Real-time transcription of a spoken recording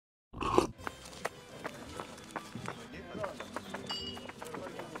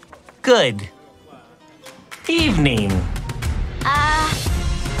Good evening.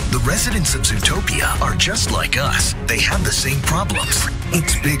 The residents of Zootopia are just like us. They have the same problems.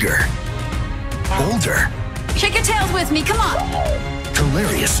 It's bigger, older, Shake your tails with me, come on!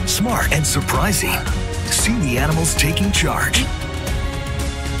 hilarious, smart, and surprising. See the animals taking charge.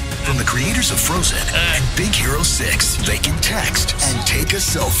 From the creators of Frozen and Big Hero 6, they can text and take a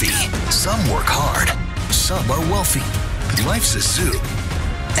selfie. Some work hard, some are wealthy. Life's a zoo,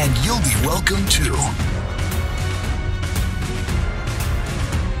 and you'll be welcome too.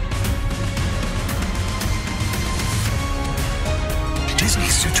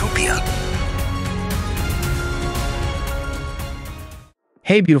 Disney's Zootopia.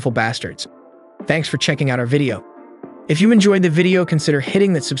 Hey beautiful bastards. Thanks for checking out our video. If you enjoyed the video, consider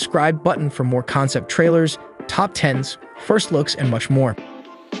hitting that subscribe button for more concept trailers, top 10s, first looks, and much more.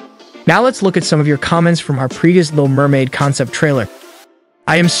 Now let's look at some of your comments from our previous Little Mermaid concept trailer.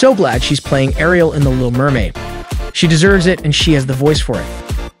 I am so glad she's playing Ariel in The Little Mermaid. She deserves it and she has the voice for it.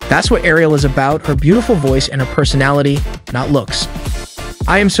 That's what Ariel is about, her beautiful voice and her personality, not looks.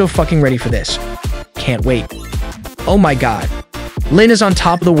 I am so fucking ready for this. Can't wait. Oh my god. Lin is on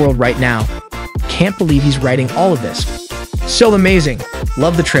top of the world right now. Can't believe he's writing all of this. So amazing.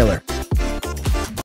 Love the trailer.